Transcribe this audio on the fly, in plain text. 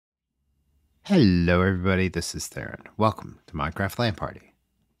Hello everybody, this is Theron. Welcome to Minecraft LAN Party.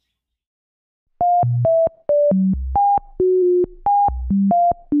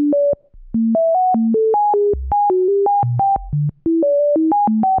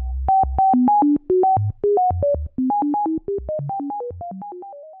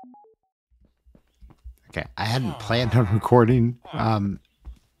 Okay, I hadn't planned on recording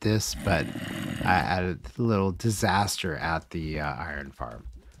this, but I had a little disaster at the iron farm.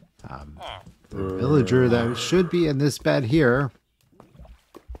 The villager that should be in this bed here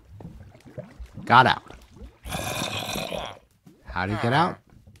got out. How did he get out?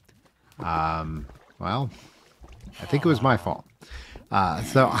 Well, I think it was my fault.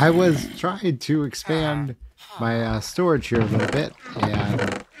 So I was trying to expand my storage here a little bit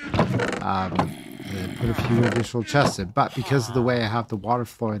and put a few additional chests in. But because of the way I have the water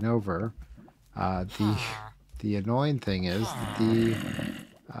flowing over, the annoying thing is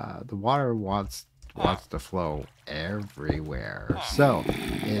the water wants to flow everywhere. So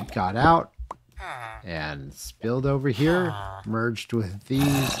it got out and spilled over here, merged with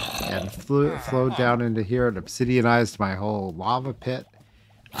these, and flowed down into here and obsidianized my whole lava pit.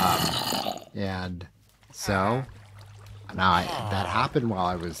 And so now that happened while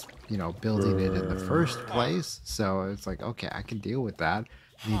I was, building it in the first place. So it's like, okay, I can deal with that.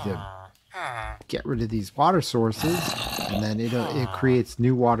 I need to get rid of these water sources, and then it creates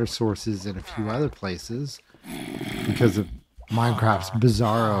new water sources in a few other places because of Minecraft's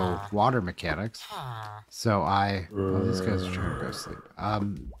bizarro water mechanics. So these guys are trying to go to sleep.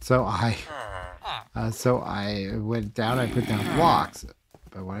 So I went down. I put down blocks,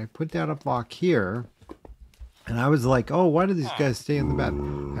 but when I put down a block here, and I was like, oh, why do these guys stay in the bed?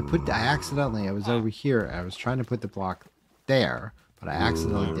 I was over here. I was trying to put the block there, but I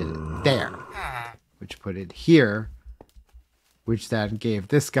accidentally did it there, which put it here, which then gave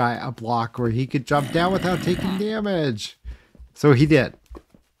this guy a block where he could jump down without taking damage. So he did.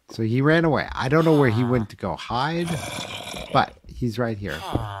 So he ran away. I don't know where he went to go hide, but he's right here.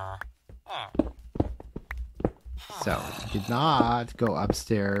 So he did not go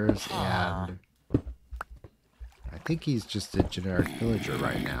upstairs, and I think he's just a generic villager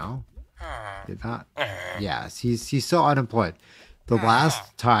right now. Did not. Yes, he's still unemployed. The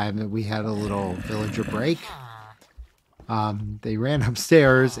last time that we had a little villager break, they ran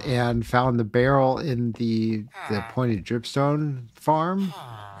upstairs and found the barrel in the pointed dripstone farm,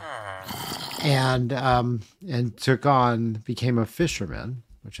 and became a fisherman,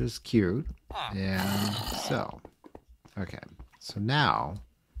 which is cute. And so, okay, so now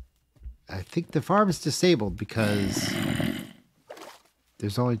I think the farm is disabled because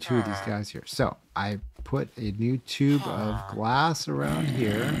there's only two of these guys here. So I put a new tube of glass around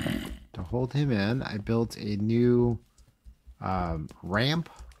here to hold him in. I built a new ramp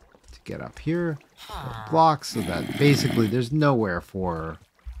to get up here, blocks, so that basically there's nowhere for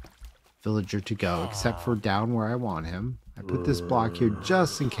villager to go except for down where I want him. I put this block here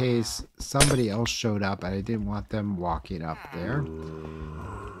just in case somebody else showed up and I didn't want them walking up there.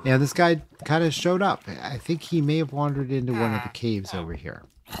 And this guy kind of showed up. I think he may have wandered into one of the caves over here.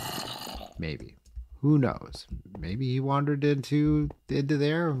 Maybe. Who knows? Maybe he wandered into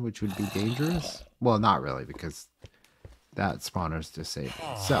there, which would be dangerous. Well, not really, because that spawner's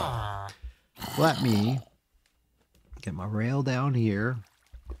disabled. So, let me get my rail down here,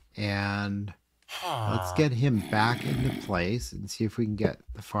 and let's get him back into place and see if we can get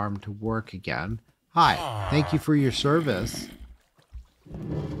the farm to work again. Hi, thank you for your service.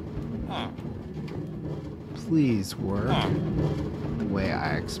 Please work the way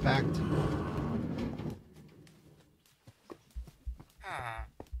I expect.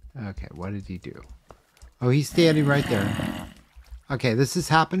 Okay, what did he do? Oh, he's standing right there. Okay, this has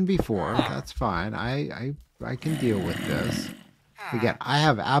happened before. That's fine. I can deal with this. Again, I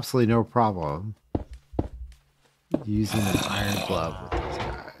have absolutely no problem using an iron glove with these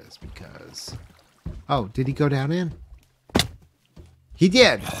guys because... Oh, did he go down in? He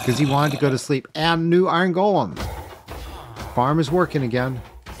did, because he wanted to go to sleep. And new iron golem. Farm is working again.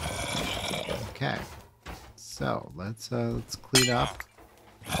 Okay. So, let's clean up.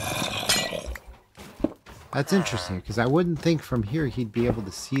 That's interesting, because I wouldn't think from here he'd be able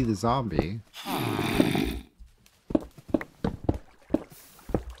to see the zombie.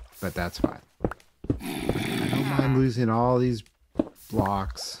 But that's fine. I don't mind losing all these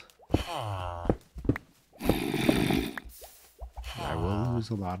blocks. I will lose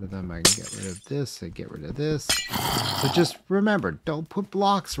a lot of them. I can get rid of this and get rid of this. So just remember, don't put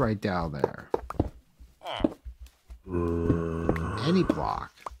blocks right down there. Any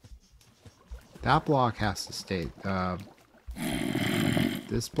block. That block has to stay.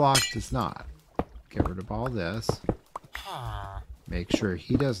 This block does not. get rid of all this. Make sure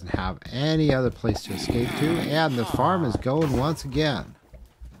he doesn't have any other place to escape to. And the farm is going once again.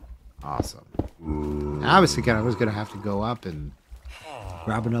 Awesome. I was thinking I was going to have to go up and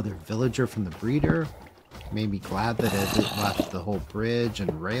grab another villager from the breeder. Made me glad that it left the whole bridge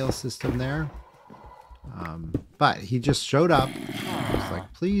and rail system there. But he just showed up. He was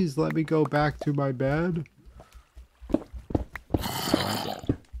like, please let me go back to my bed. So I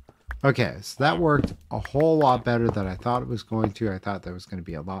did. Okay, so that worked a whole lot better than I thought it was going to. I thought there was going to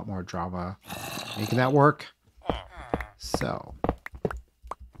be a lot more drama making that work. So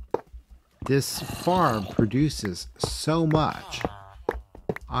this farm produces so much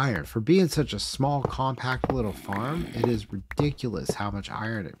iron. For being such a small, compact little farm, it is ridiculous how much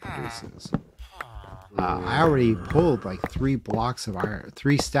iron it produces. I already pulled like 3 blocks of iron,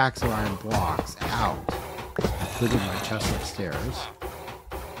 3 stacks of iron blocks out. I put in my chest upstairs.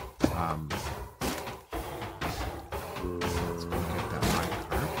 Let's go get that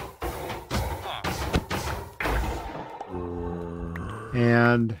minecart.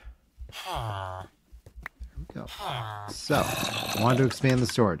 And there we go. So, I wanted to expand the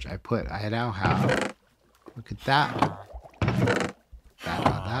storage. I now have, look at that.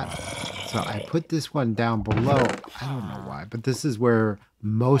 That. So I put this one down below. I don't know why, but this is where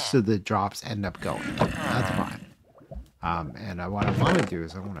most of the drops end up going. That's fine. And what I want to do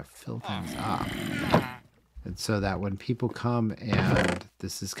is I want to fill things up. And so that when people come and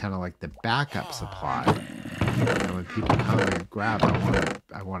this is kind of like the backup supply. And when people come and grab,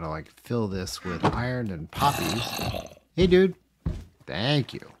 I want to like fill this with iron and poppies. Hey, dude.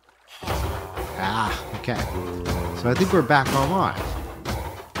 Thank you. Okay. So I think we're back online.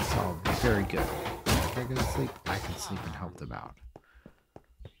 It's all very good. Can I go to sleep? I can sleep and help them out.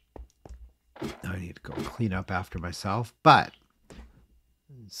 Now I need to go clean up after myself, but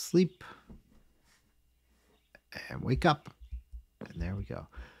sleep and wake up. And there we go.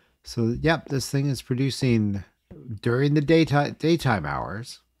 So, yep, this thing is producing during the daytime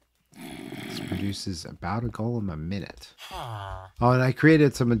hours. This produces about a golem a minute. Oh, and I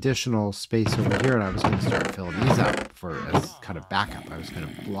created some additional space over here, and I was going to start filling these up as kind of backup. I was going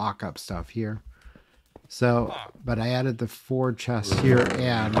to block up stuff here. So, but I added the 4 chests here,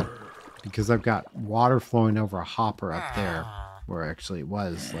 and because I've got water flowing over a hopper up there, where actually it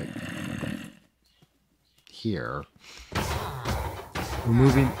was like here,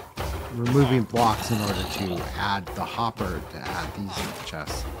 removing blocks in order to add the hopper to add these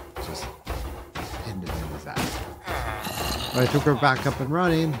chests. Just ended in that. But I think we're back up and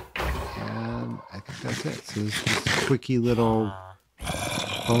running, and I think that's it. So this is just a quickie little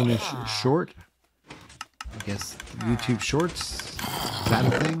bonus short. I guess YouTube Shorts, is that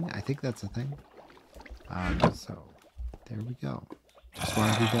a thing? I think that's a thing. So there we go. Just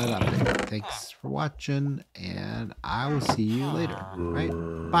wanted to do that update. Thanks for watching, and I will see you later. Right?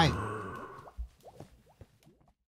 Bye.